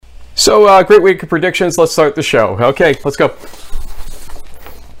So, great week of predictions. Let's start the show. Okay, let's go.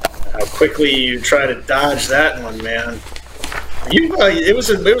 How quickly you try to dodge that one, man. It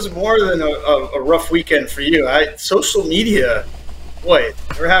was more than a rough weekend for you. Social media, boy,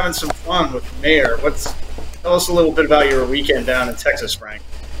 we're having some fun with the mayor. Tell us a little bit about your weekend down in Texas, Frank.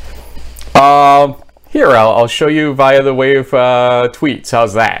 Here, I'll show you via the way of tweets.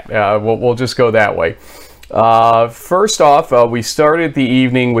 How's that? We'll just go that way. First off, we started the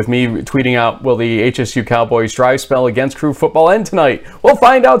evening with me tweeting out, will the HSU Cowboys dry spell against Crew football end tonight? We'll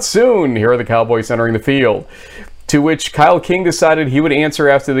find out soon. Here are the Cowboys entering the field. To which Kyle King decided he would answer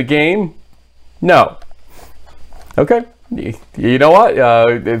after the game, no. Okay, you know what?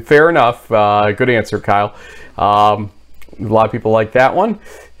 Fair enough. Good answer, Kyle. A lot of people like that one.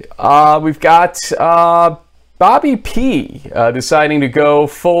 We've got Bobby P deciding to go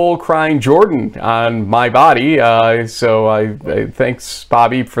full crying Jordan on my body. So thanks,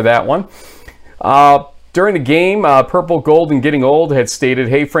 Bobby, for that one. During the game, Purple Gold and Getting Old had stated,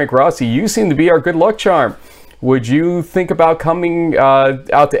 hey, Frank Rossi, you seem to be our good luck charm. Would you think about coming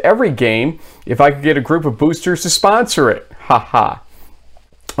out to every game if I could get a group of boosters to sponsor it? Haha.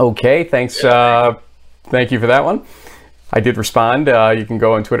 Okay, thanks. Thank you for that one. I did respond. You can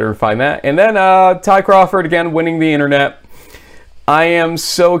go on Twitter and find that. And then Ty Crawford, again, winning the internet. I am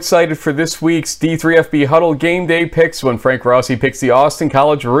so excited for this week's D3FB Huddle game day picks when Frank Rossi picks the Austin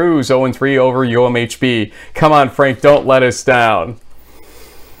College Roos 0-3 over UMHB. Come on, Frank, don't let us down.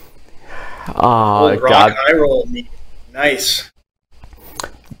 Oh, God. Eye roll. Nice.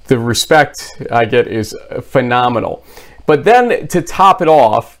 The respect I get is phenomenal. But then to top it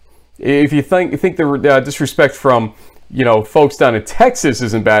off, if you think the disrespect from folks down in Texas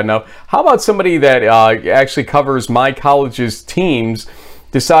isn't bad enough, how about somebody that actually covers my college's teams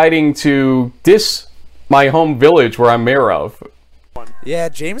deciding to diss my home village where I'm mayor of? Yeah,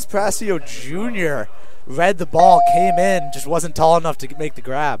 James Prasio Jr. read the ball, came in, just wasn't tall enough to make the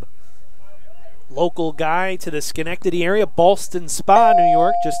grab. Local guy to the Schenectady area, Ballston Spa, New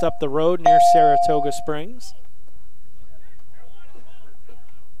York, just up the road near Saratoga Springs.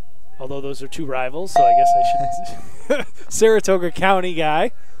 Although those are two rivals, so I guess I should Saratoga County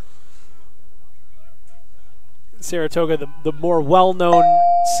guy. Saratoga, the more well-known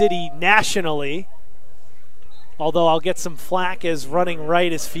city nationally. Although I'll get some flack as running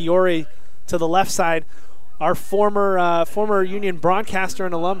right as Fiore to the left side. Our former Union broadcaster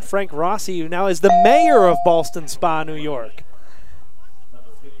and alum Frank Rossi, who now is the mayor of Ballston Spa, New York.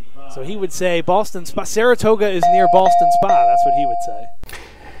 So he would say Ballston Spa, Saratoga is near Ballston Spa. That's what he would say.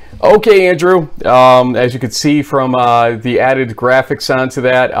 Okay, Andrew. As you can see from the added graphics onto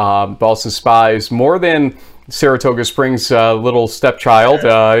that, Ballston Spa is more than Saratoga Springs' little stepchild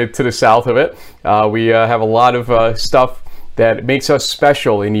to the south of it. We have a lot of stuff that makes us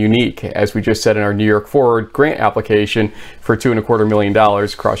special and unique, as we just said in our New York Forward grant application for $2.25 million.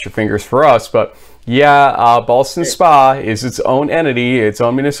 Cross your fingers for us. But yeah, Ballston Spa is its own entity, its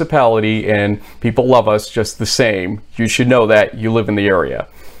own municipality, and people love us just the same. You should know that. You live in the area.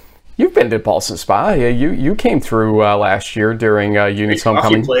 You've been to Ballston Spa. Yeah, you came through last year during Union's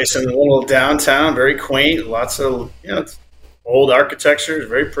homecoming. Place in a little downtown, very quaint. Lots of old architecture. It's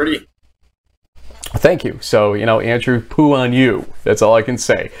very pretty. Thank you. So, Andrew, poo on you. That's all I can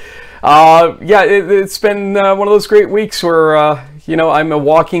say. It's been one of those great weeks where, I'm a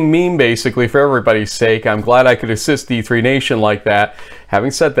walking meme, basically, for everybody's sake. I'm glad I could assist D3 Nation like that.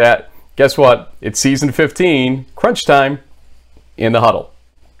 Having said that, guess what? It's season 15, crunch time in the Huddle.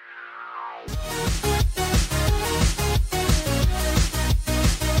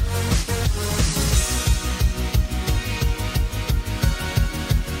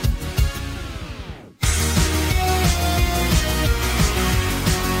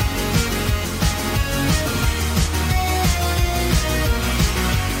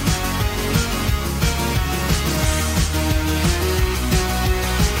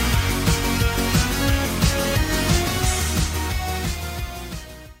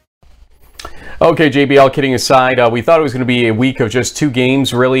 Okay, JB, all kidding aside, we thought it was going to be a week of just 2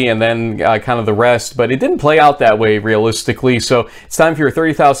 games, really, and then kind of the rest, but it didn't play out that way, realistically. So it's time for your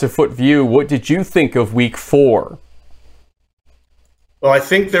 30,000-foot view. What did you think of Week 4? Well, I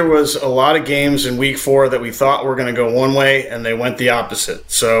think there was a lot of games in Week 4 that we thought were going to go one way, and they went the opposite.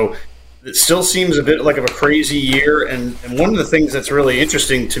 So it still seems a bit like of a crazy year, and one of the things that's really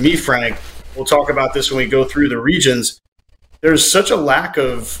interesting to me, Frank, we'll talk about this when we go through the regions, there's such a lack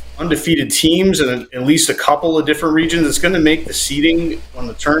of undefeated teams in at least a couple of different regions. It's going to make the seeding when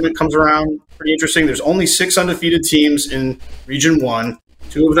the tournament comes around pretty interesting. There's only 6 undefeated teams in Region 1.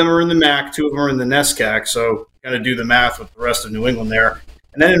 2 of them are in the MAC, 2 of them are in the NESCAC, so got to do the math with the rest of New England there.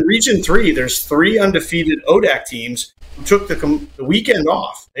 And then in Region 3, there's 3 undefeated ODAC teams who took the weekend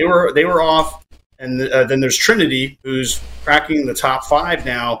off. They were off, and then there's Trinity, who's cracking the top 5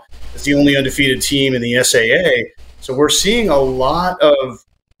 now as the only undefeated team in the SAA. So we're seeing a lot of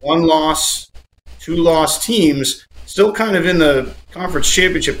 1-loss, 2-loss teams still kind of in the conference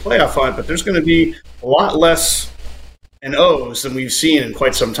championship playoff hunt, but there's going to be a lot less O's than we've seen in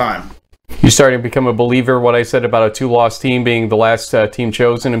quite some time. You starting to become a believer what I said about a 2-loss team being the last team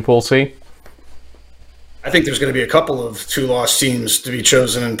chosen in Pool C? I think there's going to be a couple of 2-loss teams to be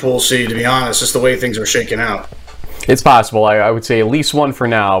chosen in Pool C, to be honest, just the way things are shaking out. It's possible. I would say at least 1 for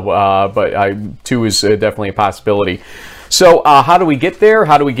now, but 2 is definitely a possibility. So how do we get there?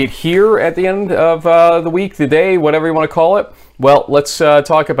 How do we get here at the end of the week, the day, whatever you want to call it? Well, let's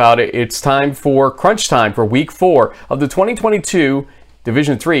talk about it. It's time for crunch time for week 4 of the 2022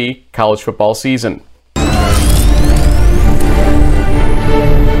 Division III college football season.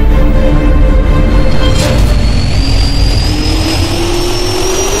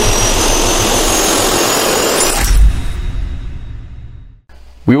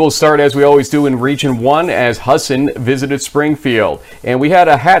 We will start, as we always do, in Region 1 as Hudson visited Springfield. And we had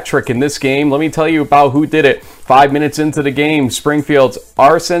a hat trick in this game. Let me tell you about who did it. 5 minutes into the game, Springfield's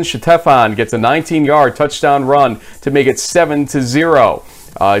Arsen Shatefan gets a 19-yard touchdown run to make it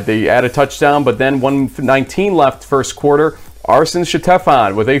 7-0. They add a touchdown, but then 1:19 left first quarter. Arsen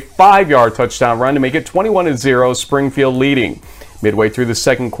Shatefan with a 5-yard touchdown run to make it 21-0, Springfield leading. Midway through the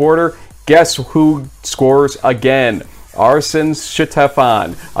second quarter, guess who scores again? Arsen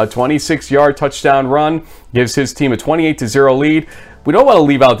Shatefan, a 26-yard touchdown run, gives his team a 28-0 lead. We don't want to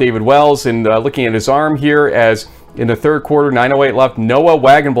leave out David Wells, and looking at his arm here, as in the third quarter, 9:08 left, Noah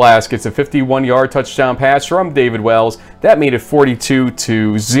Wagenblast gets a 51-yard touchdown pass from David Wells. That made it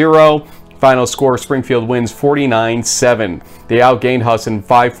 42-0. Final score, Springfield wins 49-7. They outgained Hudson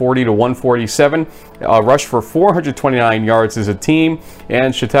 540-147. Rushed for 429 yards as a team,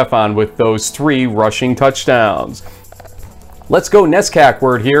 and Shatefan with those 3 rushing touchdowns. Let's go NESCAC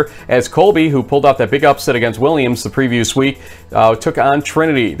word here, as Colby, who pulled off that big upset against Williams the previous week, took on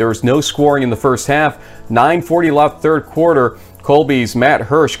Trinity. There was no scoring in the first half. 9:40 left third quarter. Colby's Matt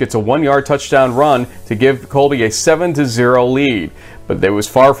Hirsch gets a 1-yard touchdown run to give Colby a 7-0 lead. But it was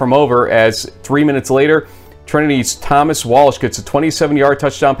far from over, as 3 minutes later, Trinity's Thomas Walsh gets a 27-yard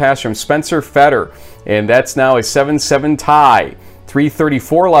touchdown pass from Spencer Fetter. And that's now a 7-7 tie.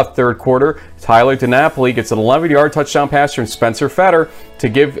 3:34 left third quarter. Tyler DiNapoli gets an 11-yard touchdown pass from Spencer Fetter to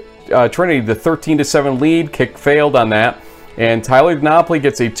give Trinity the 13-7 lead. Kick failed on that. And Tyler DiNapoli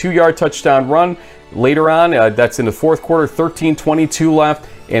gets a 2-yard touchdown run later on. That's in the fourth quarter, 13:22 left.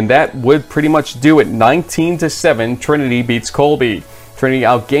 And that would pretty much do it. 19-7, Trinity beats Colby. Trinity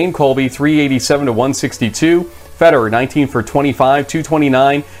outgained Colby 387-162. Fetter 19 for 25,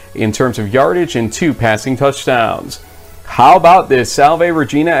 229 in terms of yardage and 2 passing touchdowns. How about this Salve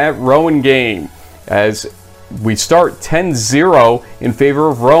Regina at Rowan game? As we start 10-0 in favor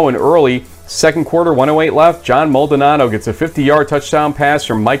of Rowan early. Second quarter, 1:08 left. John Maldonado gets a 50-yard touchdown pass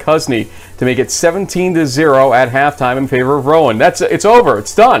from Mike Husney to make it 17-0 at halftime in favor of Rowan. It's over.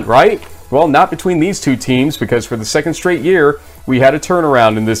 It's done, right? Well, not between these two teams, because for the second straight year, we had a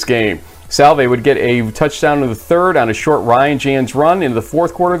turnaround in this game. Salve would get a touchdown in the third on a short Ryan Jans run. In the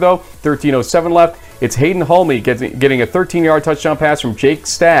fourth quarter, though, 13:07 left. It's Hayden Hulme getting a 13-yard touchdown pass from Jake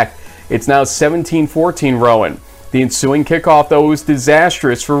Stack. It's now 17-14 Rowan. The ensuing kickoff, though, was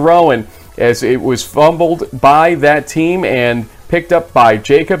disastrous for Rowan, as it was fumbled by that team and picked up by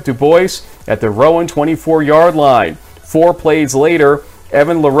Jacob DuBois at the Rowan 24-yard line. 4 plays later,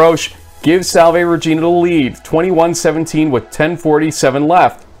 Evan LaRoche gives Salve Regina the lead, 21-17 with 10:47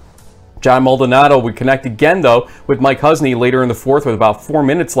 left. John Maldonado would connect again, though, with Mike Husney later in the fourth with about 4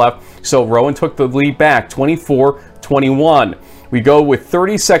 minutes left, so Rowan took the lead back, 24-21. We go with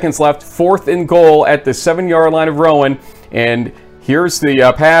 30 seconds left, 4th and goal at the 7-yard line of Rowan, and here's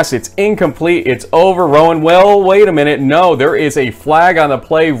the pass. It's incomplete. It's over. Rowan, well, wait a minute. No, there is a flag on the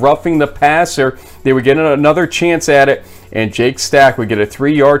play, roughing the passer. They would get another chance at it, and Jake Stack would get a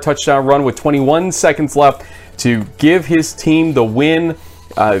 3-yard touchdown run with 21 seconds left to give his team the win.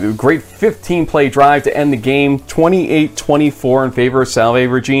 Great 15-play drive to end the game, 28-24 in favor of Salve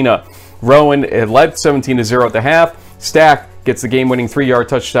Regina. Rowan had led 17-0 at the half. Stack gets the game-winning 3-yard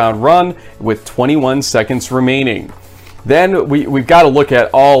touchdown run with 21 seconds remaining. Then we've got to look at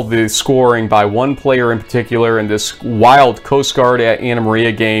all the scoring by one player in particular in this wild Coast Guard at Anna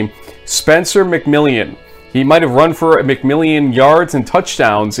Maria game. Spencer McMillian. He might have run for a McMillian yards and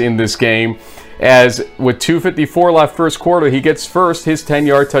touchdowns in this game, as with 2:54 left first quarter, he gets first his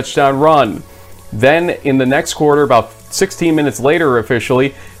 10-yard touchdown run. Then in the next quarter, about 16 minutes later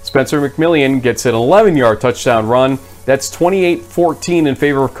officially, Spencer McMillian gets an 11-yard touchdown run. That's 28-14 in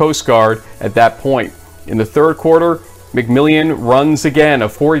favor of Coast Guard at that point. In the third quarter, McMillian runs again, a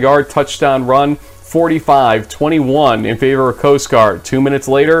 4-yard touchdown run, 45-21 in favor of Coast Guard. 2 minutes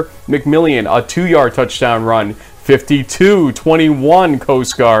later, McMillian, a 2-yard touchdown run, 52-21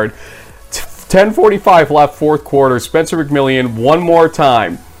 Coast Guard. 10:45 left, fourth quarter. Spencer McMillian, one more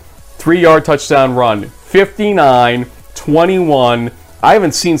time. 3-yard touchdown run, 59-21. I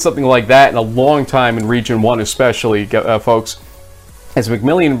haven't seen something like that in a long time in Region 1 especially, folks. As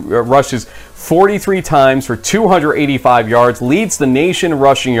McMillian rushes 43 times for 285 yards, leads the nation in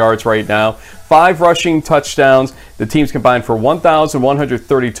rushing yards right now. 5 rushing touchdowns. The teams combined for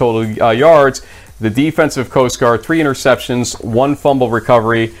 1,130 total yards. The defensive Coast Guard, 3 interceptions, 1 fumble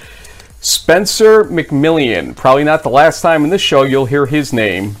recovery. Spencer McMillian, probably not the last time in this show you'll hear his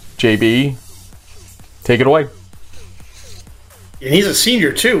name. JB, take it away. And he's a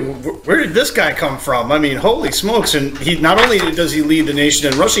senior too. Where did this guy come from? I mean, holy smokes! And he not only does he lead the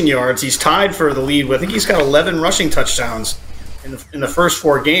nation in rushing yards, he's tied for the lead. I think he's got 11 rushing touchdowns in the first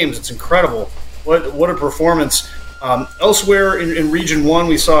 4 games. It's incredible. What a performance! Elsewhere in Region 1,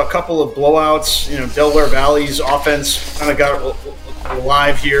 we saw a couple of blowouts. You know, Delaware Valley's offense kind of got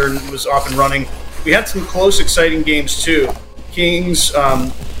alive here and was off and running. We had some close, exciting games too. Kings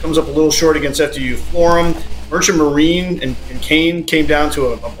comes up a little short against FDU Florham. Merchant Marine and Kane came down to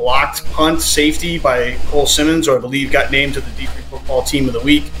a blocked punt safety by Cole Simmons, or I believe got named to the D3 Football Team of the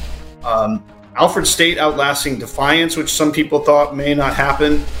Week. Alfred State outlasting Defiance, which some people thought may not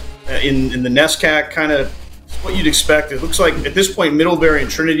happen. In the NESCAC, kind of what you'd expect. It looks like at this point Middlebury and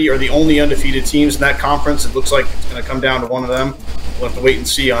Trinity are the only undefeated teams in that conference. It looks like it's going to come down to one of them. We'll have to wait and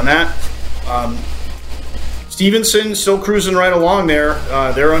see on that. Stevenson still cruising right along there.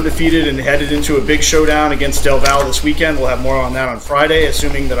 They're undefeated and headed into a big showdown against Del Valle this weekend. We'll have more on that on Friday,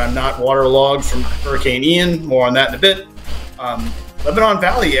 assuming that I'm not waterlogged from Hurricane Ian. More on that in a bit. Lebanon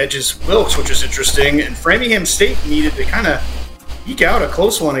Valley edges Wilkes, which is interesting, and Framingham State needed to kind of eke out a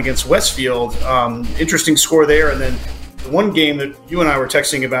close one against Westfield. Interesting score there. And then the one game that you and I were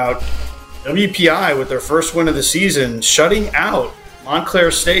texting about, WPI with their first win of the season, shutting out Montclair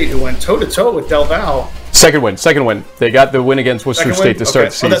State, who went toe-to-toe with Del Valle. Second win. They got the win against Worcester State to start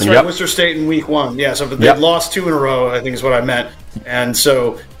the season. Oh, that's right, Worcester State in week 1. Yeah, so they lost 2 in a row, I think is what I meant. And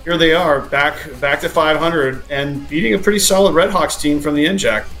so here they are, back to 500 and beating a pretty solid Redhawks team from the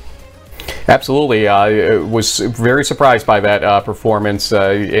NJAC. Absolutely. Was very surprised by that performance.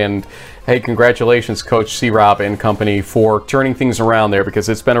 And, hey, congratulations, Coach C-Rob and company, for turning things around there, because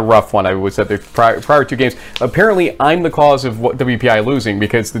it's been a rough one. I was at the prior 2 games. Apparently, I'm the cause of what WPI losing,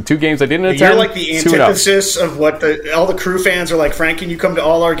 because the 2 games I didn't attend, you're like the antithesis of what all the crew fans are like. Frank, can you come to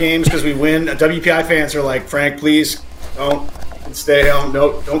all our games because we win? WPI fans are like, Frank, please don't stay home.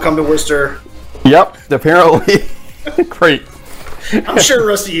 No, don't come to Worcester. Yep, apparently. Great. I'm sure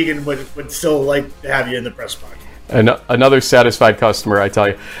Rusty Egan would still like to have you in the press box. Another satisfied customer, I tell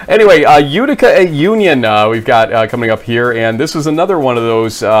you. Anyway, Utica at Union we've got coming up here, and this was another one of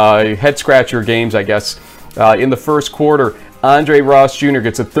those head-scratcher games, I guess. In the first quarter, Andre Ross Jr.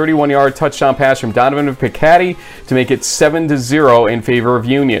 gets a 31-yard touchdown pass from Donovan Piccatti to make it 7-0 in favor of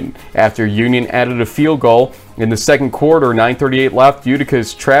Union. After Union added a field goal in the second quarter, 9:38 left,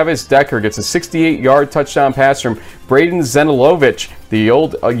 Utica's Travis Decker gets a 68-yard touchdown pass from Braden Zenilovich. The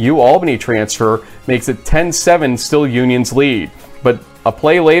old U-Albany transfer makes it 10-7, still Union's lead. But a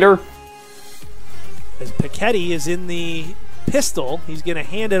play later, as Piccatti is in the pistol, he's going to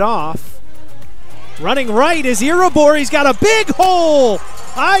hand it off. Running right is Irabor. He's got a big hole.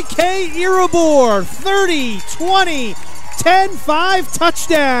 IK Irabor, 30-20, 10-5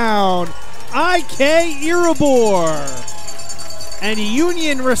 touchdown. IK Irabor. And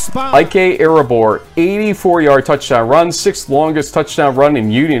Union responds. IK Irabor, 84-yard touchdown run, 6th longest touchdown run in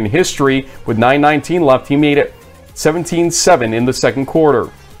Union history. With 9:19 left, he made it 17-7 in the second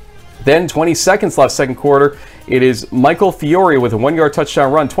quarter. Then 20 seconds left second quarter. It is Michael Fiore with a 1-yard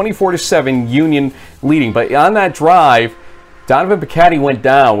touchdown run, 24-7, Union leading. But on that drive, Donovan Piccatti went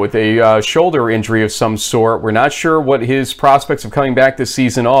down with a shoulder injury of some sort. We're not sure what his prospects of coming back this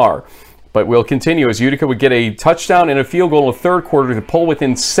season are. But we'll continue as Utica would get a touchdown and a field goal in the third quarter to pull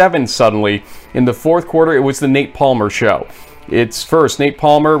within 7 suddenly. In the fourth quarter, it was the Nate Palmer show. It's first Nate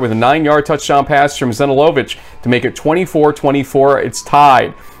Palmer with a 9-yard touchdown pass from Zenilovich to make it 24-24. It's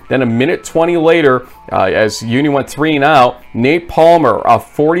tied. Then a minute 20 later, as Union went 3 and out, Nate Palmer, a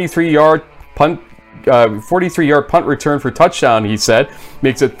 43-yard punt return for touchdown, he said,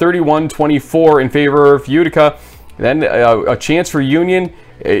 makes it 31-24 in favor of Utica. Then a chance for Union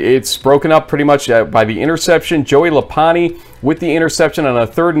It's broken up pretty much by the interception. Joey Lapani with the interception on a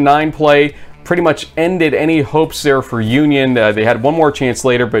 3rd and 9 play pretty much ended any hopes there for Union. They had one more chance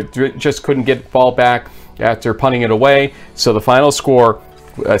later, but just couldn't get the ball back after punting it away. So the final score,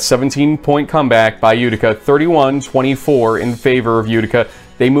 a 17-point comeback by Utica, 31-24 in favor of Utica.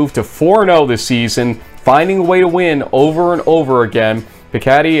 They moved to 4-0 this season, finding a way to win over and over again.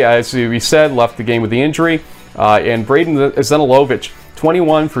 Piccati, as we said, left the game with the injury. And Braden Zenilovich,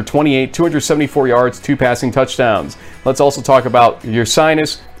 21 for 28, 274 yards, 2 passing touchdowns. Let's also talk about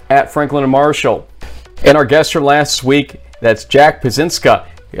Ursinus at Franklin and Marshall. And our guest from last week, that's Jack Pazinska.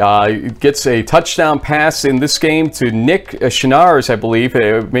 Gets a touchdown pass in this game to Nick Chenars, I believe.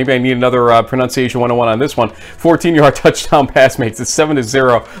 Maybe I need another pronunciation 101 on this one. 14-yard touchdown pass makes it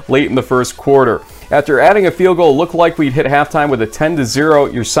 7-0 late in the first quarter. After adding a field goal, it looked like we'd hit halftime with a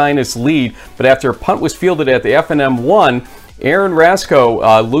 10-0 Ursinus lead, but after a punt was fielded at the FNM 1, Aaron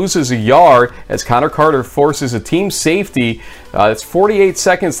Rasko loses a yard as Connor Carter forces a team safety. It's 48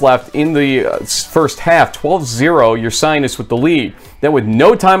 seconds left in the first half, 12-0 Ursinus with the lead. Then with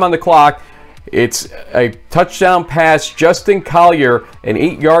no time on the clock, it's a touchdown pass. Justin Collier, an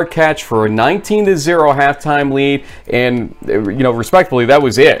 8-yard catch for a 19-0 halftime lead. And, respectfully, that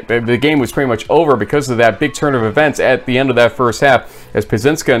was it. The game was pretty much over because of that big turn of events at the end of that first half as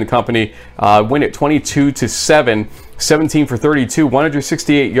Pazinska and company win it 22-7. 17 for 32,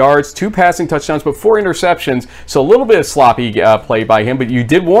 168 yards, 2 passing touchdowns, but 4 interceptions. So a little bit of sloppy play by him. But you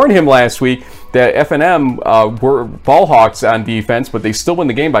did warn him last week that FNM were ball hawks on defense, but they still win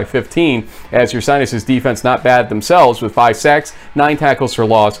the game by 15, as Ursinus' defense not bad themselves with 5 sacks, 9 tackles for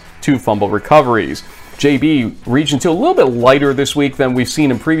loss, 2 fumble recoveries. JB, Region 2, a little bit lighter this week than we've seen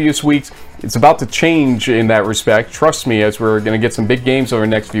in previous weeks. It's about to change in that respect. Trust me, as we're going to get some big games over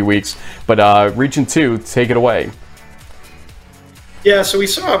the next few weeks. But Region 2, take it away. Yeah, so we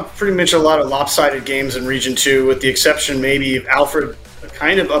saw pretty much a lot of lopsided games in Region 2, with the exception maybe of Alfred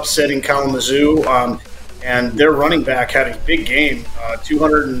kind of upsetting Kalamazoo. And their running back had a big game,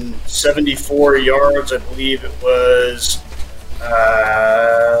 274 yards, I believe it was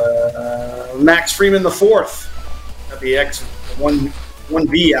Max Freeman the fourth. The X,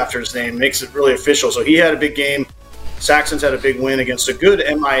 1B after his name, makes it really official. So he had a big game. Saxons had a big win against a good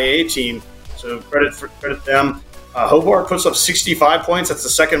MIA team, so credit them. Hobart puts up 65 points. That's the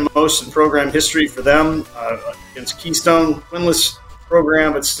second most in program history for them against Keystone. Winless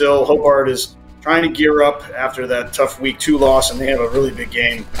program, but still Hobart is trying to gear up after that tough Week 2 loss, and they have a really big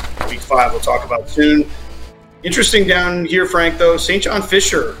game Week 5 we'll talk about soon. Interesting down here, Frank, though, St. John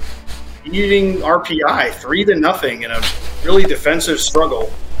Fisher beating RPI 3-0 in a really defensive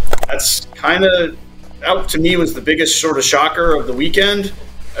struggle. That's kind of, that to me was the biggest sort of shocker of the weekend.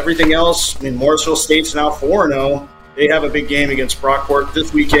 Everything else, I mean, Morrisville State's now 4-0. They have a big game against Brockport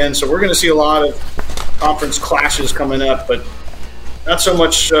this weekend, so we're going to see a lot of conference clashes coming up, but not so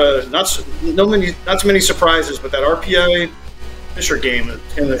much, not so many surprises, but that RPI Fisher game is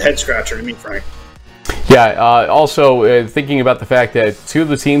kind of a head scratcher to me, Frank. Yeah, also thinking about the fact that 2 of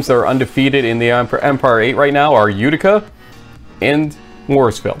the teams that are undefeated in the Empire 8 right now are Utica and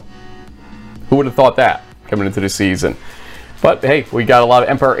Morrisville. Who would have thought that coming into the season? But hey, we got a lot of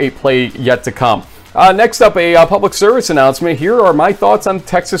Empire 8 play yet to come. Next up, a public service announcement. Here are my thoughts on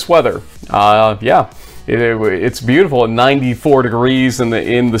Texas weather. It's beautiful at 94 degrees and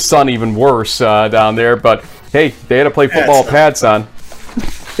in the sun even worse down there. But hey, they had to play football pads on.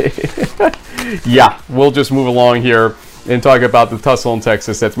 Yeah, we'll just move along here and talk about the tussle in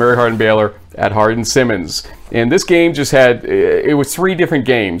Texas. That's Mary Hardin-Baylor at Hardin-Simmons. And this game just had, it was 3 different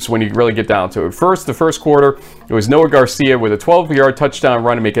games when you really get down to it. First, the first quarter, it was Noah Garcia with a 12-yard touchdown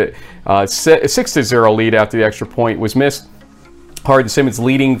run to make it a 6-0 lead after the extra point was missed. Hardin-Simmons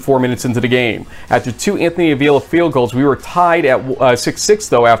leading 4 minutes into the game. After 2 Anthony Avila field goals, we were tied at 6-6,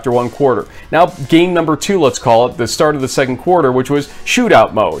 though, after 1 quarter. Now, game number 2, let's call it, the start of the second quarter, which was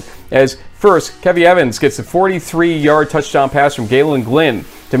shootout mode. As first, Kevy Evans gets a 43-yard touchdown pass from Galen Glynn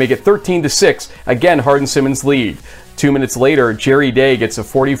to make it 13-6. Again, Hardin-Simmons lead. 2 minutes later, Jerry Day gets a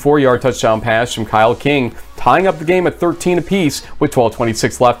 44-yard touchdown pass from Kyle King, tying up the game at 13 apiece with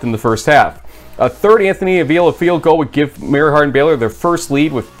 12:26 left in the first half. A third Anthony Avila field goal would give Mary Hardin-Baylor their first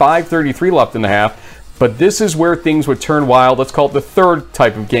lead with 5:33 left in the half. But this is where things would turn wild. Let's call it the third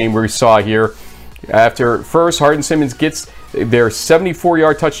type of game we saw here. After first, Hardin-Simmons gets their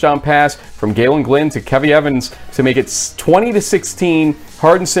 74-yard touchdown pass from Galen Glynn to Kevy Evans to make it 20-16,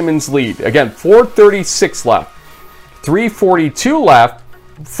 Hardin-Simmons lead. Again, 4:36 left. 3:42 left.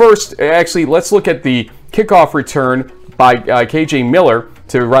 First, actually, let's look at the kickoff return by KJ Miller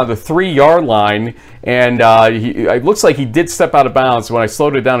to around the 3-yard line, and it looks like he did step out of bounds. When I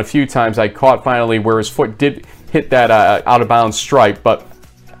slowed it down a few times, I caught finally where his foot did hit that out of bounds stripe, but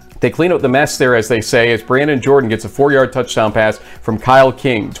they clean up the mess there, as they say, as Brandon Jordan gets a 4-yard touchdown pass from Kyle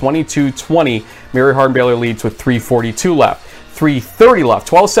King. 22-20, Mary Hardin-Baylor leads with 3:42 left. 3:30 left.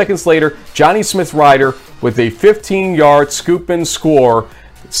 12 seconds later, Johnny Smith-Ryder with a 15-yard scoop and score.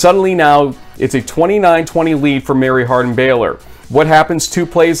 Suddenly now, it's a 29-20 lead for Mary Hardin-Baylor. What happens 2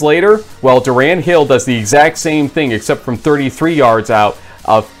 plays later? Well, Duran Hill does the exact same thing, except from 33 yards out.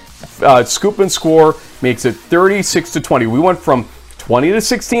 Scoop and score makes it 36-20. We went from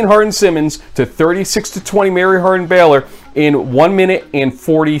 20-16 Hardin-Simmons to 36-20 Mary Hardin-Baylor in 1 minute and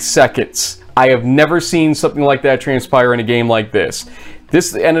 40 seconds. I have never seen something like that transpire in a game like this.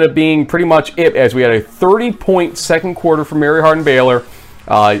 This ended up being pretty much it, as we had a 30-point second quarter for Mary Hardin-Baylor.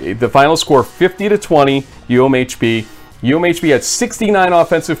 The final score 50-20 UMHB. UMHB had 69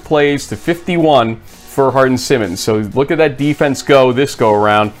 offensive plays to 51 for Hardin-Simmons. So look at that defense go this go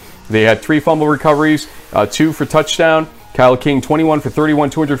around. They had 3 fumble recoveries, 2 for touchdown. Kyle King 21 for 31,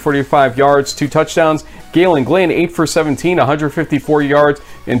 245 yards, 2 touchdowns. Galen Glenn 8 for 17, 154 yards,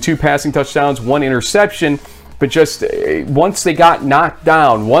 and 2 passing touchdowns, 1 interception. But just once they got knocked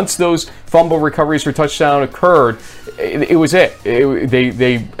down, once those fumble recoveries for touchdown occurred, it was it.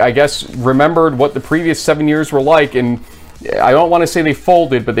 They I guess remembered what the previous 7 years were like, and I don't want to say they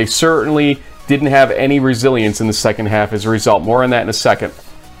folded, but they certainly didn't have any resilience in the second half as a result. More on that in a second.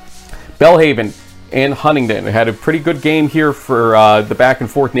 Belhaven and Huntingdon had a pretty good game here for the back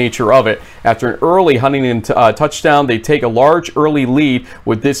and forth nature of it. After an early Huntingdon touchdown, they take a large early lead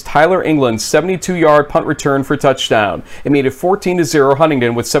with this Tyler England 72-yard punt return for touchdown. It made it 14-0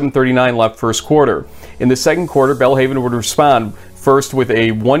 Huntingdon with 7:39 left first quarter. In the second quarter, Belhaven would respond first with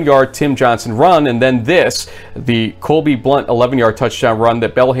a 1-yard Tim Johnson run, and then the Colby Blunt 11-yard touchdown run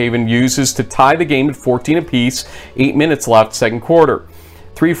that Belhaven uses to tie the game at 14 apiece, 8 minutes left second quarter.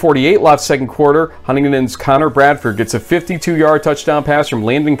 3:48 left second quarter, Huntingdon's Connor Bradford gets a 52-yard touchdown pass from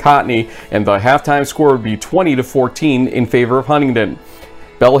Landon Cotney, and the halftime score would be 20-14 in favor of Huntingdon.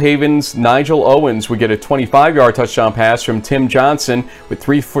 Belhaven's Nigel Owens would get a 25-yard touchdown pass from Tim Johnson with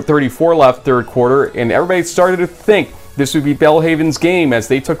 3:34 left third quarter, and everybody started to think this would be Belhaven's game as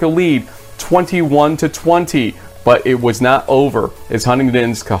they took the lead 21-20, but it was not over as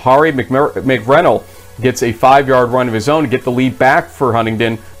Huntingdon's Kahari McRennell gets a 5-yard run of his own to get the lead back for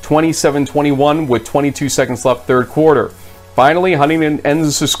Huntingdon, 27-21 with 22 seconds left third quarter. Finally, Huntingdon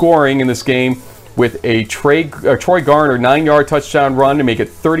ends the scoring in this game with a Troy Garner 9-yard touchdown run to make it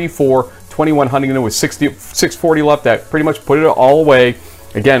 34-21 Huntingdon with 6:40 left. That pretty much put it all away.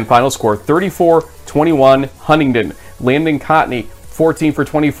 Again, final score 34-21 Huntingdon. Landon Cotney 14 for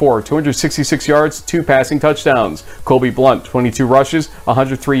 24, 266 yards, 2 passing touchdowns. Colby Blunt, 22 rushes,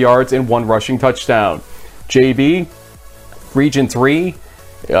 103 yards, and 1 rushing touchdown. JB, Region 3,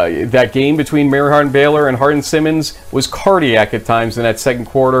 that game between Mary Hardin-Baylor and Hardin-Simmons was cardiac at times in that second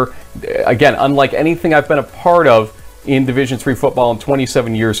quarter. Again, unlike anything I've been a part of in Division III football in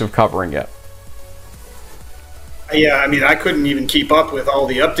 27 years of covering it. Yeah, I mean, I couldn't even keep up with all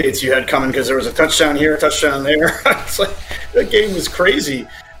the updates you had coming because there was a touchdown here, a touchdown there. It's like, that game was crazy.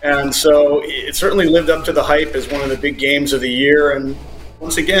 And so it certainly lived up to the hype as one of the big games of the year. And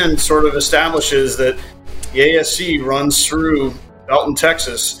once again, sort of establishes that the ASC runs through Belton,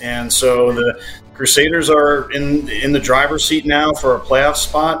 Texas. And so the Crusaders are in the driver's seat now for a playoff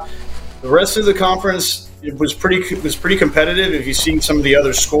spot. The rest of the conference was pretty competitive. If you see some of the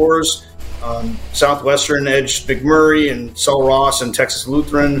other scores, Southwestern edged McMurray, and Sul Ross and Texas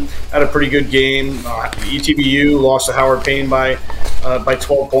Lutheran had a pretty good game. ETBU lost to Howard Payne by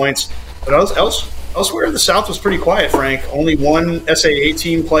 12 points. But elsewhere, the South was pretty quiet, Frank. Only one SAA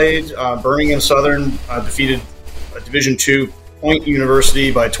team played. Birmingham Southern defeated Division II Point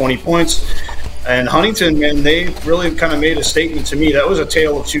University by 20 points. And Huntington, man, they really kind of made a statement to me. That was a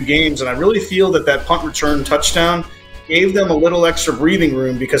tale of 2 games, and I really feel that punt return touchdown gave them a little extra breathing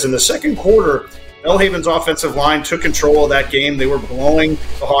room because in the second quarter, Belhaven's offensive line took control of that game. They were blowing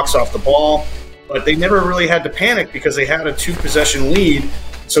the Hawks off the ball, but they never really had to panic because they had a 2-possession lead.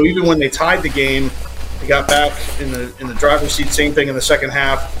 So even when they tied the game, they got back in the driver's seat. Same thing in the second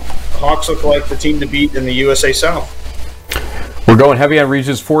half. The Hawks look like the team to beat in the USA South. We're going heavy on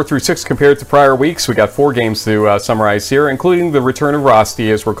Regions 4 through 6 compared to prior weeks. We got 4 games to summarize here, including the return of Rosti,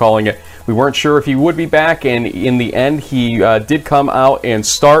 as we're calling it. We weren't sure if he would be back, and in the end, he did come out and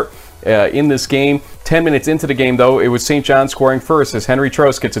start in this game. 10 minutes into the game, though, it was St. John scoring first as Henry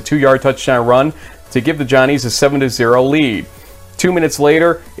Trost gets a 2-yard touchdown run to give the Johnnies a 7-0 lead. 2 minutes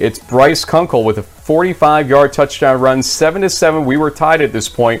later, it's Bryce Kunkel with a 45-yard touchdown run, 7-7. We were tied at this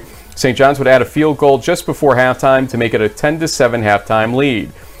point. St. John's would add a field goal just before halftime to make it a 10-7 halftime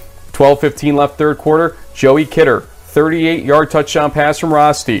lead. 12:15 left third quarter. Joey Kidder, 38-yard touchdown pass from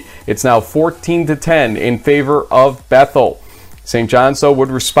Rosti. It's now 14-10 in favor of Bethel. St. John's, though, would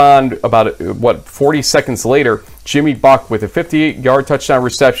respond about, 40 seconds later. Jimmy Buck with a 58-yard touchdown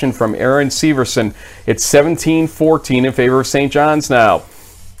reception from Aaron Severson. It's 17-14 in favor of St. John's now.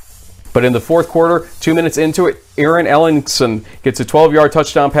 But in the fourth quarter, 2 minutes into it, Aaron Ellingson gets a 12-yard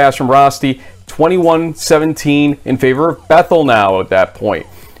touchdown pass from Rosti. 21-17 in favor of Bethel now at that point.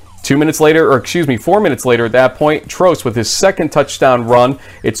 4 minutes later at that point, Trost with his second touchdown run.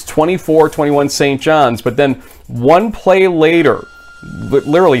 It's 24-21 St. John's. But then one play later,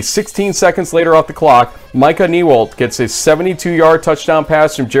 literally 16 seconds later off the clock, Micah Newald gets a 72-yard touchdown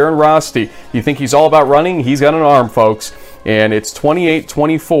pass from Jaron Rosti. You think he's all about running? He's got an arm, folks. And it's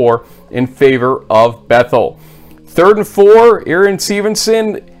 28-24 in favor of Bethel. 3rd and 4, Aaron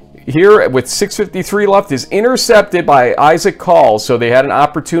Stevenson here with 6:53 left is intercepted by Isaac Call. So they had an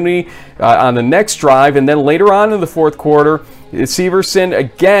opportunity on the next drive. And then later on in the fourth quarter, Severson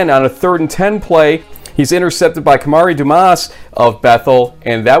again on a 3rd and 10 play. He's intercepted by Kamari Dumas of Bethel,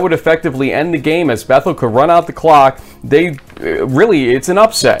 and that would effectively end the game as Bethel could run out the clock. It's an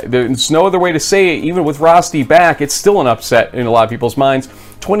upset. There's no other way to say it. Even with Rosti back, it's still an upset in a lot of people's minds.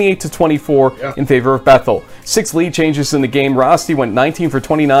 28-24 in favor of Bethel. 6 lead changes in the game. Rosti went 19 for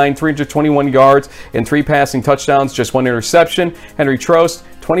 29, 321 yards, and 3 passing touchdowns, just 1 interception. Henry Trost,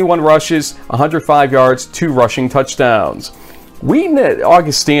 21 rushes, 105 yards, 2 rushing touchdowns. Wheaton at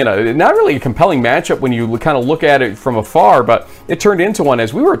Augustana, not really a compelling matchup when you kind of look at it from afar, but it turned into one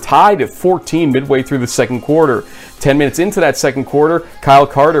as we were tied at 14 midway through the second quarter. 10 minutes into that second quarter, Kyle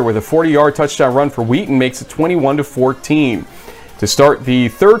Carter with a 40-yard touchdown run for Wheaton makes it 21-14. To start the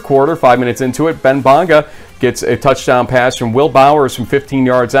third quarter, 5 minutes into it, Ben Bonga gets a touchdown pass from Will Bowers from 15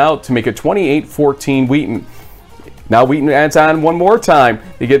 yards out to make it 28-14 Wheaton. Now Wheaton adds on one more time.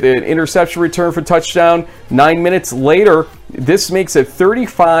 They get the interception return for touchdown. 9 minutes later, this makes it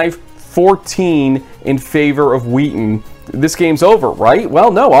 35-14 in favor of Wheaton. This game's over, right?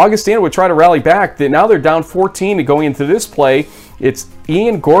 Well, no. Augustana would try to rally back. Now they're down 14 going into this play. It's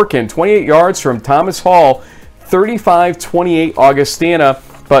Ian Gorkin, 28 yards from Thomas Hall, 35-28 Augustana.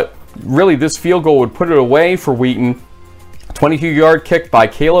 But really, this field goal would put it away for Wheaton. 22-yard kick by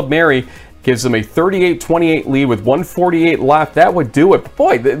Caleb Mary gives them a 38-28 lead with 1:48 left. That would do it. But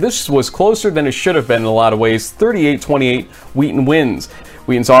boy, this was closer than it should have been in a lot of ways. 38-28, Wheaton wins.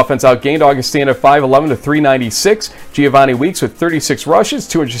 Wheaton's offense outgained Augustana 5'11 to 396. Giovanni Weeks with 36 rushes,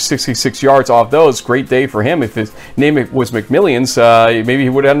 266 yards off those. Great day for him. If his name was McMillions, maybe he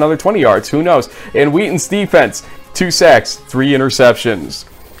would have had another 20 yards. Who knows? And Wheaton's defense, 2 sacks, 3 interceptions.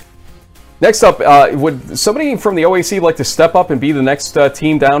 Next up, would somebody from the OAC like to step up and be the next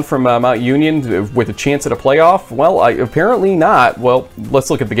team down from Mount Union with a chance at a playoff? Well, apparently not. Well, let's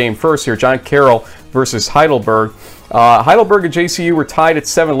look at the game first here. John Carroll versus Heidelberg. Heidelberg and JCU were tied at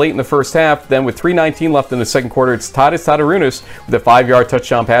 7 late in the first half. Then with 3:19 left in the second quarter, it's Tadas Tadarunas with a 5-yard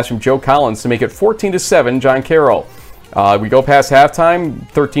touchdown pass from Joe Collins to make it 14-7 John Carroll. We go past halftime,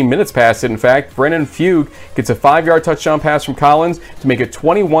 13 minutes past it, in fact. Brennan Fugue gets a 5-yard touchdown pass from Collins to make it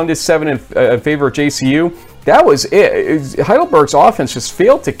 21-7 in favor of JCU. That was it. Heidelberg's offense just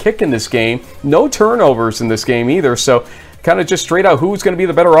failed to kick in this game. No turnovers in this game either, so kind of just straight out who's going to be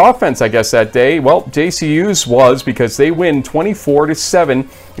the better offense, I guess, that day. Well, JCU's was, because they win 24-7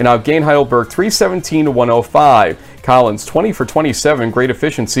 and outgain Heidelberg 317-105. Collins, 20 for 27, great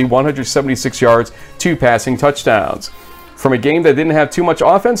efficiency, 176 yards, 2 passing touchdowns. From a game that didn't have too much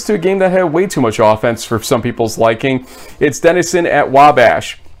offense to a game that had way too much offense for some people's liking, it's Denison at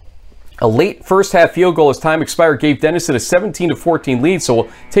Wabash. A late first half field goal as time expired gave Denison a 17-14 lead, so we'll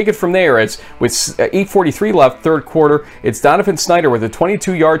take it from there. As with 8:43 left, third quarter, it's Donovan Snyder with a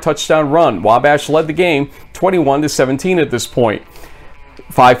 22-yard touchdown run. Wabash led the game 21-17 at this point.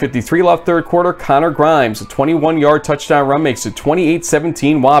 5:53 left third quarter, Connor Grimes, a 21-yard touchdown run makes it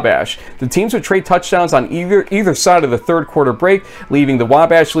 28-17 Wabash. The teams would trade touchdowns on either side of the third quarter break, leaving the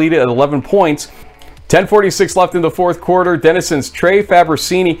Wabash lead at 11 points. 10:46 left in the fourth quarter, Denison's Trey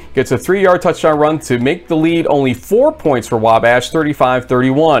Fabricini gets a 3-yard touchdown run to make the lead only 4 points for Wabash,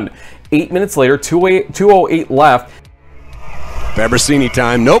 35-31. 8 minutes later, 2:08 left. Fabricini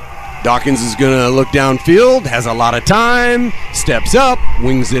time, nope. Dawkins is going to look downfield, has a lot of time, steps up,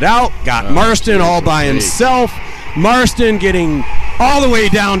 wings it out, got Marston all by himself. Marston getting all the way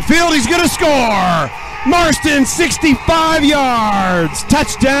downfield, he's going to score! Marston, 65 yards,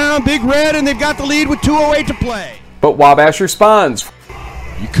 touchdown, Big Red, and they've got the lead with 2:08 to play. But Wabash responds.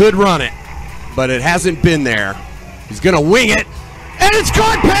 You could run it, but it hasn't been there. He's going to wing it, and it's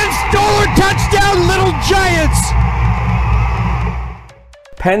caught. Penn Stoller, touchdown, Little Giants.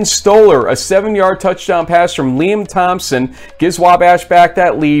 Penn Stoller, a 7-yard touchdown pass from Liam Thompson, gives Wabash back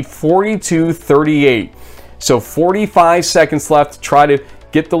that lead, 42-38. So 45 seconds left to try to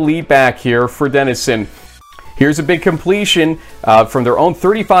get the lead back here for Denison. Here's a big completion from their own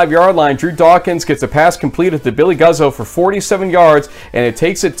 35-yard line. Drew Dawkins gets a pass completed to Billy Guzzo for 47 yards, and it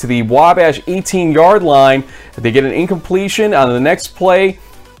takes it to the Wabash 18-yard line. They get an incompletion on the next play.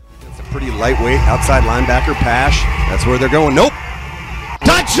 It's a pretty lightweight outside linebacker pass. That's where they're going. Nope.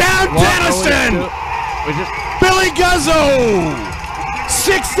 Touchdown, Denison! Billy Guzzo!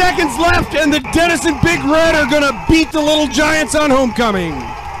 6 seconds left, and the Denison Big Red are going to beat the Little Giants on homecoming.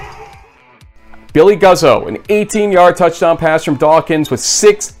 Billy Guzzo, an 18-yard touchdown pass from Dawkins with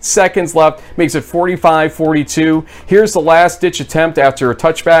 6 seconds left, makes it 45-42. Here's the last-ditch attempt after a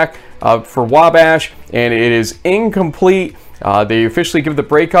touchback for Wabash, and it is incomplete. They officially give the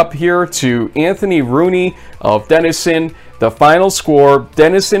breakup here to Anthony Rooney of Denison. The final score,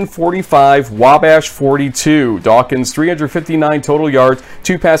 Denison 45, Wabash 42. Dawkins 359 total yards,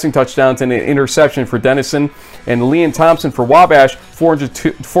 2 passing touchdowns, and an interception for Denison. And Liam Thompson for Wabash,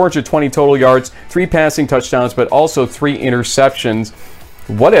 420 total yards, 3 passing touchdowns, but also 3 interceptions.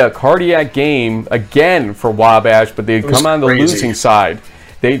 What a cardiac game again for Wabash, but they've come on the losing side.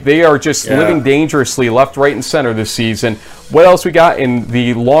 They are just living dangerously left, right, and center this season. What else we got in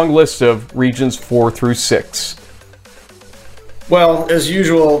the long list of regions 4 through 6? Well, as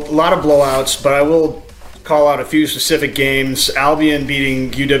usual, a lot of blowouts, but I will call out a few specific games. Albion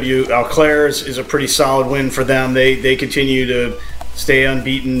beating UW Eau Claire is a pretty solid win for them. They continue to stay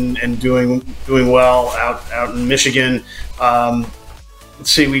unbeaten and doing well out in Michigan.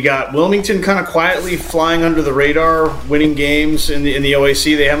 Let's see, we got Wilmington kind of quietly flying under the radar, winning games in the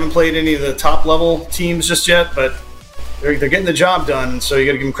OAC. They haven't played any of the top level teams just yet, but they're getting the job done, so you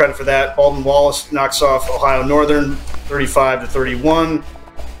got to give them credit for that. Baldwin Wallace knocks off Ohio Northern 35-31.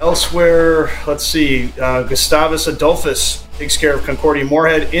 Elsewhere, let's see, Gustavus Adolphus takes care of Concordia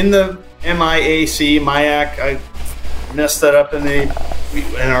Moorhead in the MIAC. I messed that up in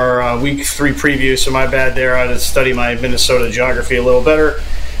our week 3 preview, so my bad there. I had to study my Minnesota geography a little better.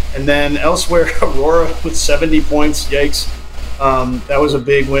 And then elsewhere, Aurora with 70 points. Yikes. That was a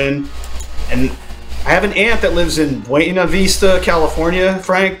big win. And I have an aunt that lives in Buena Vista, California,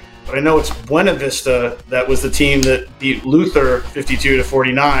 Frank, but I know it's Buena Vista that was the team that beat Luther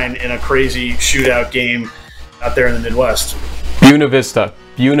 52-49 in a crazy shootout game out there in the Midwest. Buena Vista.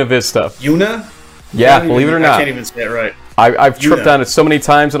 Una? Yeah, believe it or not. I can't even say it right. I've tripped on it so many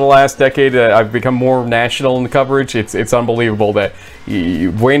times in the last decade. I've become more national in the coverage. It's unbelievable that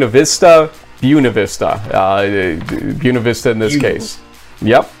Buena Vista in this case.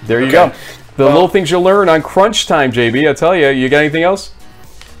 Yep, there you go. The little things you'll learn on Crunchtime, JB. I tell you, you got anything else?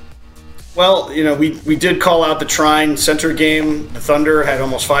 Well, we did call out the Trine Center game. The Thunder had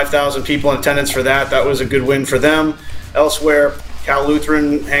almost 5,000 people in attendance for that. That was a good win for them. Elsewhere, Cal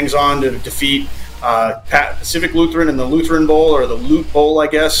Lutheran hangs on to defeat Pacific Lutheran in the Lutheran Bowl, or the Lute Bowl, I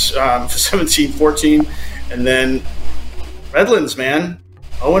guess, 17-14. And then Redlands, man,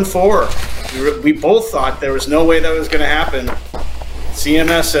 0-4. We both thought there was no way that was going to happen.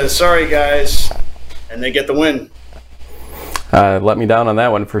 CMS says, sorry, guys, and they get the win. Let me down on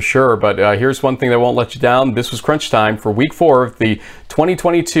that one for sure, but here's one thing that won't let you down. This was crunch time for week 4 of the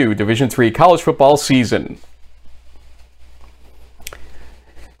 2022 Division III college football season.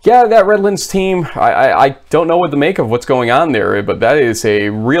 Yeah, that Redlands team, I don't know what to make of what's going on there, but that is a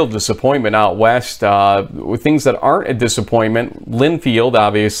real disappointment out west. With things that aren't a disappointment, Linfield,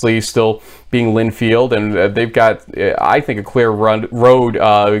 obviously, still being Linfield, and they've got, I think, a clear road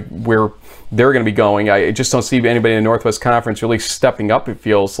where they're going to be going. I just don't see anybody in the Northwest Conference really stepping up, it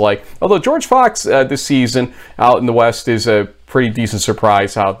feels like. Although George Fox this season out in the West is a pretty decent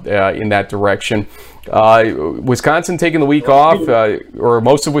surprise out in that direction. Wisconsin taking the week off, or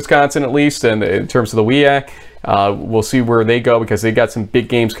most of Wisconsin at least, and in terms of the WEAC. We'll see where they go because they got some big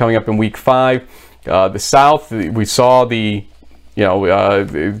games coming up in week 5. The South, we saw the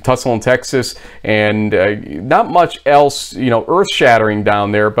tussle in Texas, and not much else, earth-shattering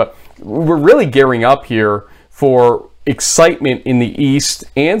down there, but we're really gearing up here for excitement in the East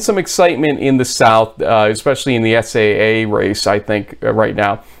and some excitement in the South, especially in the SAA race, I think, right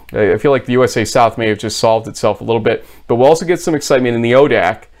now. I feel like the USA South may have just solved itself a little bit, but we'll also get some excitement in the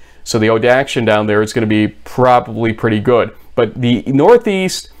ODAC. So the ODAC down there is going to be probably pretty good. But the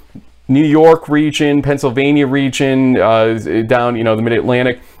Northeast, New York region, Pennsylvania region, down, the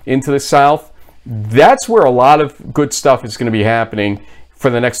Mid-Atlantic, into the South, That's where a lot of good stuff is going to be happening for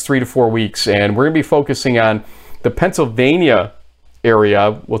the next 3 to 4 weeks. And we're going to be focusing on the Pennsylvania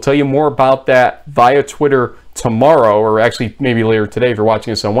area. We'll tell you more about that via Twitter tomorrow, or actually maybe later today if you're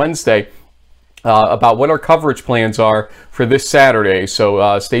watching us on Wednesday, about what our coverage plans are for this Saturday.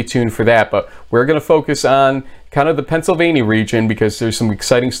 So stay tuned for that. But we're going to focus on kind of the Pennsylvania region because there's some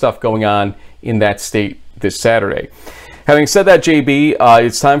exciting stuff going on in that state this Saturday. Having said that, JB,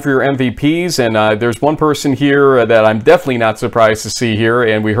 it's time for your MVPs, and there's one person here that I'm definitely not surprised to see here,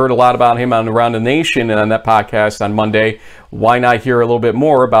 and we heard a lot about him on Around the Nation and on that podcast on Monday. Why not hear a little bit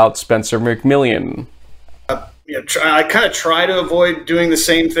more about Spencer McMillian? I kind of try to avoid doing the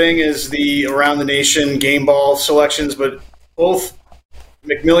same thing as the Around the Nation game ball selections, but both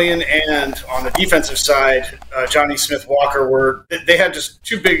McMillian and on the defensive side, Johnny Smith-Walker they had just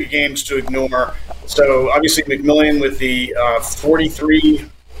too big of games to ignore. So obviously McMillian with the 43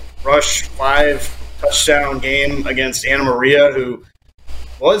 rush, 5 touchdown game against Anna Maria, who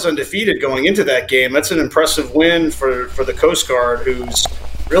was undefeated going into that game. That's an impressive win for the Coast Guard, who's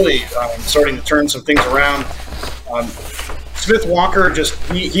really starting to turn some things around. Smith-Walker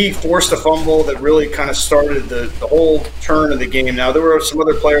he forced a fumble that really kind of started the whole turn of the game. Now, there were some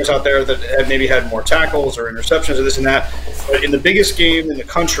other players out there that had maybe had more tackles or interceptions or this and that. But in the biggest game in the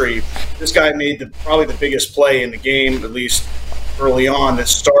country, this guy made probably the biggest play in the game, at least early on, that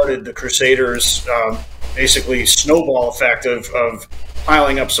started the Crusaders' basically snowball effect of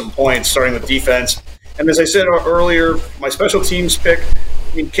piling up some points, starting with defense. And as I said earlier, my special teams pick,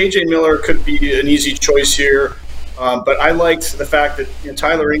 KJ Miller could be an easy choice here. But I liked the fact that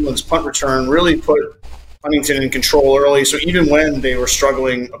Tyler England's punt return really put Huntington in control early. So even when they were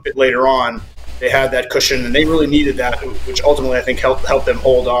struggling a bit later on, they had that cushion, and they really needed that, which ultimately I think helped them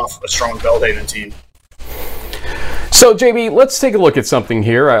hold off a strong Belhaven team. So, JB, let's take a look at something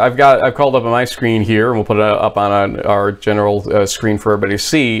here. I've called up on my screen here, and we'll put it up on our general screen for everybody to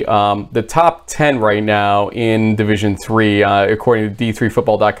see. The top 10 right now in Division III, according to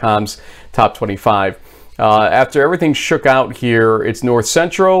D3Football.com's top 25. After everything shook out here, it's North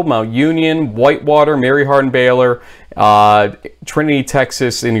Central, Mount Union, Whitewater, Mary Hardin Baylor, Trinity,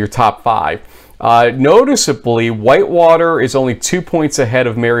 Texas in your top 5. Noticeably, Whitewater is only 2 points ahead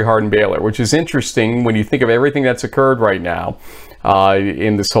of Mary Hardin Baylor, which is interesting when you think of everything that's occurred right now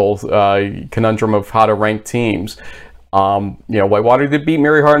in this whole conundrum of how to rank teams. Whitewater did beat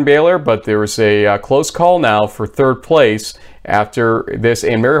Mary Hardin Baylor, but there was a close call now for third place after this,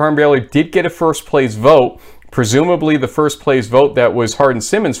 and Mary Hardin Baylor did get a first place vote, presumably the first place vote that was Hardin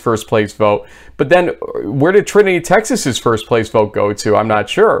Simmons' first place vote. But then where did Trinity, Texas's first place vote go to? I'm not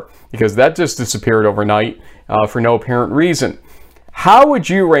sure, because that just disappeared overnight for no apparent reason. How would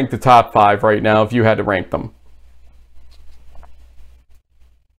you rank the top 5 right now if you had to rank them?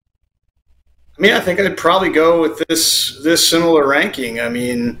 I think I'd probably go with this similar ranking.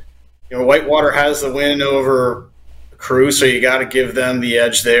 Whitewater has the win over Crew, so you got to give them the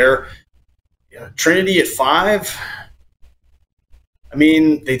edge there. Trinity at 5.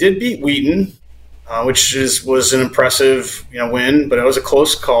 They did beat Wheaton, which was an impressive win, but it was a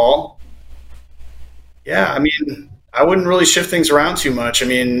close call. Yeah, I wouldn't really shift things around too much.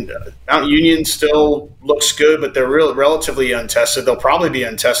 Mount Union still looks good, but they're relatively untested. They'll probably be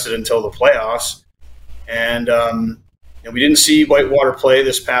untested until the playoffs. And we didn't see Whitewater play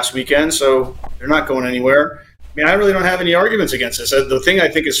this past weekend, so they're not going anywhere. I really don't have any arguments against this. The thing I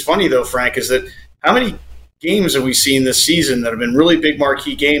think is funny, though, Frank, is that how many games have we seen this season that have been really big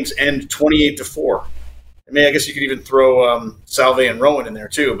marquee games end 28-4? I guess you could even throw Salve and Rowan in there,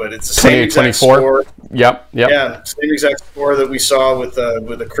 too, but it's the same exact score. Yep. Yeah, same exact score that we saw with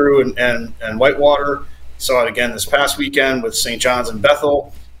the Crew and Whitewater. Saw it again this past weekend with St. John's and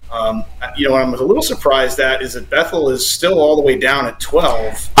Bethel. What I'm a little surprised at is that Bethel is still all the way down at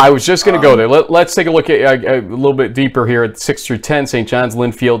 12. I was just going to go there. Let's take a look at a little bit deeper here at 6 through 10, St. John's,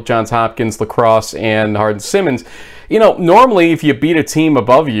 Linfield, Johns Hopkins, La Crosse, and Hardin Simmons. Normally if you beat a team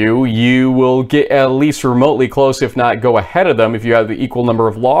above you, you will get at least remotely close, if not go ahead of them if you have the equal number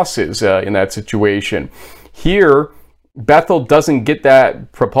of losses in that situation. Here, Bethel doesn't get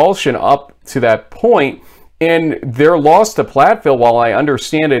that propulsion up to that point. And their loss to Platteville, while I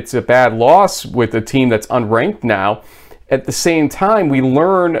understand it's a bad loss with a team that's unranked now, at the same time, we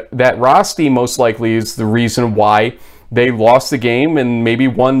learn that Rosti most likely is the reason why they lost the game and maybe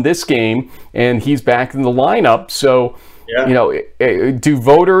won this game, and he's back in the lineup. So, do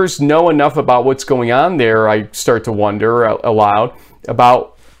voters know enough about what's going on there? I start to wonder aloud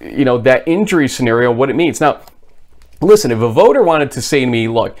about, that injury scenario, what it means. Now, listen, if a voter wanted to say to me,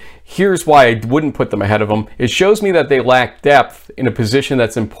 look, here's why I wouldn't put them ahead of them, it shows me that they lack depth in a position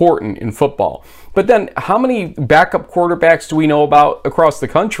that's important in football. But then how many backup quarterbacks do we know about across the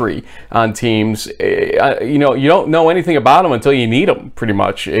country on teams? You don't know anything about them until you need them, pretty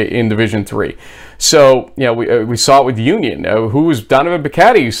much, in Division III. So, we saw it with Union. Who was Donovan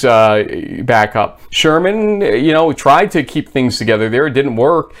Piccatti's backup? Sherman, tried to keep things together there. It didn't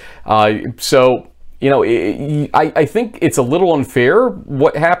work. I think it's a little unfair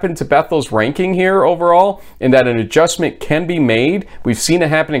what happened to Bethel's ranking here overall, and that an adjustment can be made. We've seen it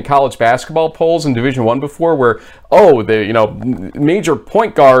happen in college basketball polls in Division I before, where the major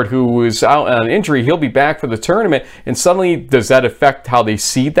point guard who was out on injury, he'll be back for the tournament, and suddenly does that affect how they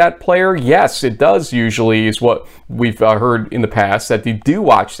seed that player? Yes, it does. Usually, is what we've heard in the past, that they do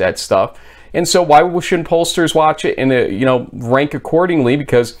watch that stuff, and so why shouldn't pollsters watch it and rank accordingly?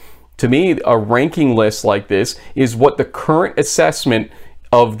 Because to me, a ranking list like this is what the current assessment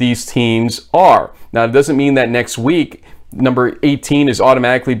of these teams are. Now, it doesn't mean that next week number 18 is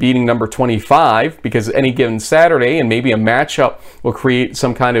automatically beating number 25, because any given Saturday and maybe a matchup will create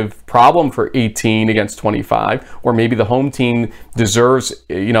some kind of problem for 18 against 25, or maybe the home team deserves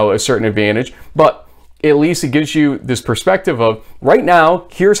a certain advantage. But at least it gives you this perspective of, right now,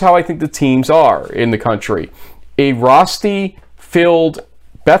 here's how I think the teams are in the country. A Rosti-filled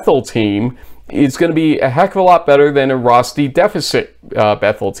Bethel team is going to be a heck of a lot better than a Rosti deficit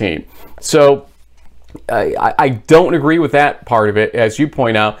Bethel team. So I don't agree with that part of it. As you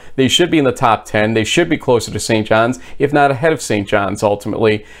point out, they should be in the top 10. They should be closer to St. John's, if not ahead of St. John's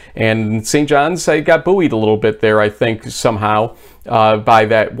ultimately. And St. John's got buoyed a little bit there, I think, somehow by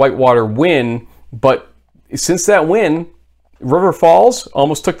that Whitewater win. But since that win, River Falls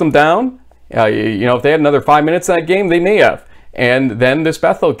almost took them down. If they had another 5 minutes in that game, they may have. And then this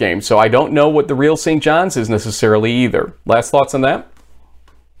Bethel game. So I don't know what the real St. John's is necessarily either. Last thoughts on that?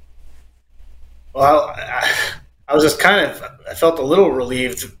 Well, I was just I felt a little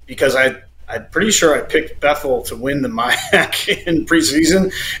relieved, because I'm pretty sure I picked Bethel to win the MIAC in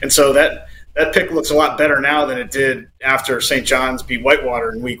preseason. And so that pick looks a lot better now than it did after St. John's beat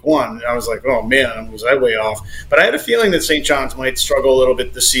Whitewater in week 1. I was like, oh man, was I way off? But I had a feeling that St. John's might struggle a little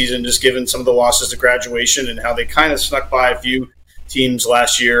bit this season, just given some of the losses to graduation and how they kind of snuck by a few teams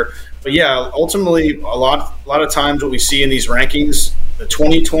last year. But yeah, ultimately, a lot of times what we see in these rankings, the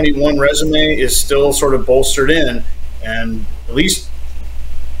 2021 resume is still sort of bolstered in, and at least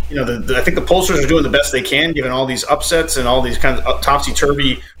I think the pollsters are doing the best they can given all these upsets and all these kinds of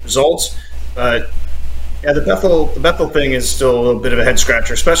topsy-turvy results. But yeah, the Bethel thing is still a little bit of a head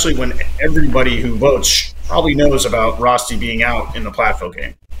scratcher, especially when everybody who votes probably knows about Rosti being out in the Platteville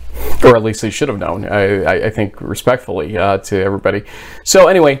game. Or at least they should have known, I think, respectfully to everybody. So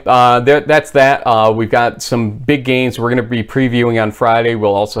anyway, that's that. We've got some big games we're going to be previewing on Friday.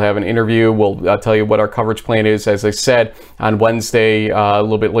 We'll also have an interview. We'll tell you what our coverage plan is. As I said, on Wednesday, a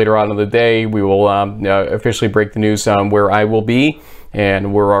little bit later on in the day, we will officially break the news on where I will be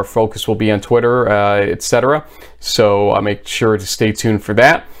and where our focus will be on Twitter, etc. So make sure to stay tuned for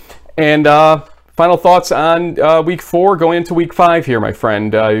that. And final thoughts on week 4 going into week 5 here, my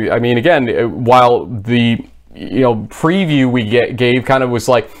friend. Again, while the preview we gave kind of was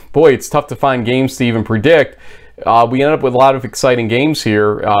like, boy, it's tough to find games to even predict. We ended up with a lot of exciting games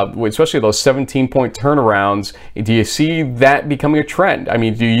here, especially those 17-point turnarounds. Do you see that becoming a trend? I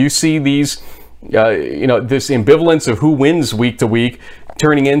mean, do you see these, this ambivalence of who wins week to week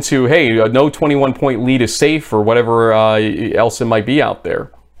turning into, hey, no 21-point lead is safe, or whatever else it might be out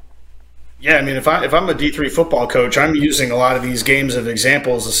there? Yeah, I mean, if I'm a D3 football coach, I'm using a lot of these games as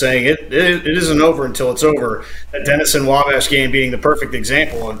examples of saying it isn't over until it's over. That Denison-Wabash game being the perfect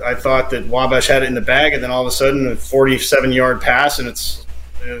example. I thought that Wabash had it in the bag, and then all of a sudden a 47-yard pass, and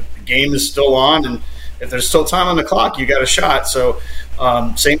the game is still on, and if there's still time on the clock, you got a shot. So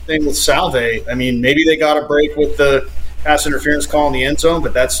same thing with Salve. I mean, maybe they got a break with the pass interference call in the end zone,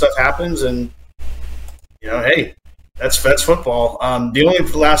 but that stuff happens, and hey, that's football. The only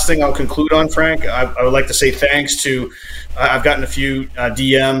last thing I'll conclude on, Frank, I would like to say thanks to I've gotten a few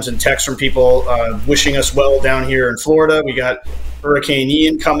DMs and texts from people wishing us well down here in Florida. We got Hurricane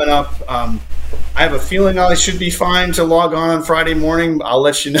Ian coming up. I have a feeling I should be fine to log on Friday morning. I'll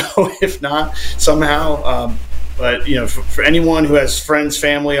let you know if not somehow. But for anyone who has friends,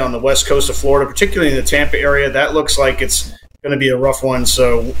 family on the west coast of Florida, particularly in the Tampa area, that looks like it's going to be a rough one.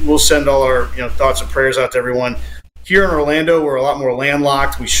 So we'll send all our thoughts and prayers out to everyone. Here in Orlando, we're a lot more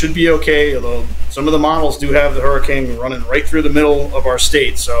landlocked. We should be okay, although some of the models do have the hurricane running right through the middle of our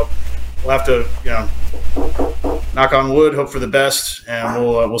state. So we'll have to, knock on wood, hope for the best, and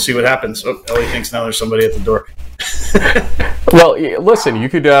we'll see what happens. Oh, Ellie thinks now there's somebody at the door. Well, listen, you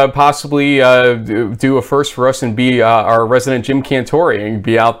could possibly do a first for us and be our resident Jim Cantori and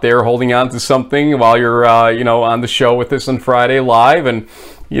be out there holding on to something while you're, on the show with us on Friday live, and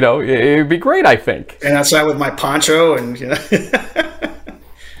it'd be great, I think. And outside with my poncho and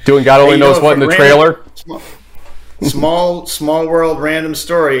doing God only knows what in the trailer. Small world random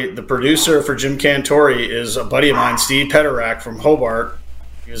story. The producer for Jim Cantori is a buddy of mine, Steve Pederak from Hobart.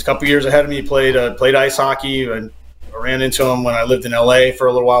 He was a couple years ahead of me. Played ice hockey, and I ran into him when I lived in LA for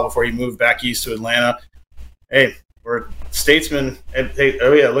a little while before he moved back east to Atlanta. Hey, we're statesmen. Hey,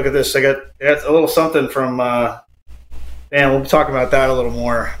 oh yeah, look at this. I got a little something from. We'll be talking about that a little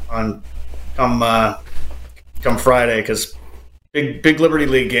more on come Friday, because big Liberty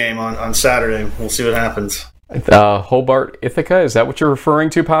League game on Saturday. We'll see what happens. Hobart, Ithaca, is that what you're referring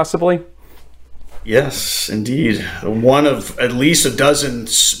to, possibly? Yes, indeed. One of at least a dozen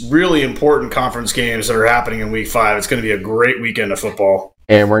really important conference games that are happening in Week 5. It's going to be a great weekend of football.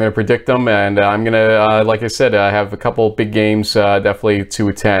 And we're going to predict them, and I'm going to, like I said, have a couple big games definitely to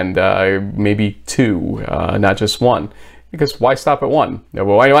attend, maybe 2, not just 1. Because why stop at 1?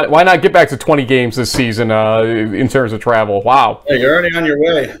 Why not get back to 20 games this season in terms of travel? Wow. Hey, you're already on your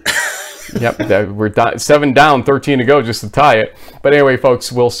way. Yep, we're 7 down, 13 to go just to tie it. But anyway,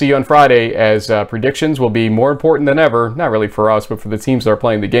 folks, we'll see you on Friday, as predictions will be more important than ever. Not really for us, but for the teams that are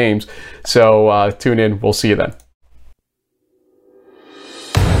playing the games. So tune in. We'll see you then.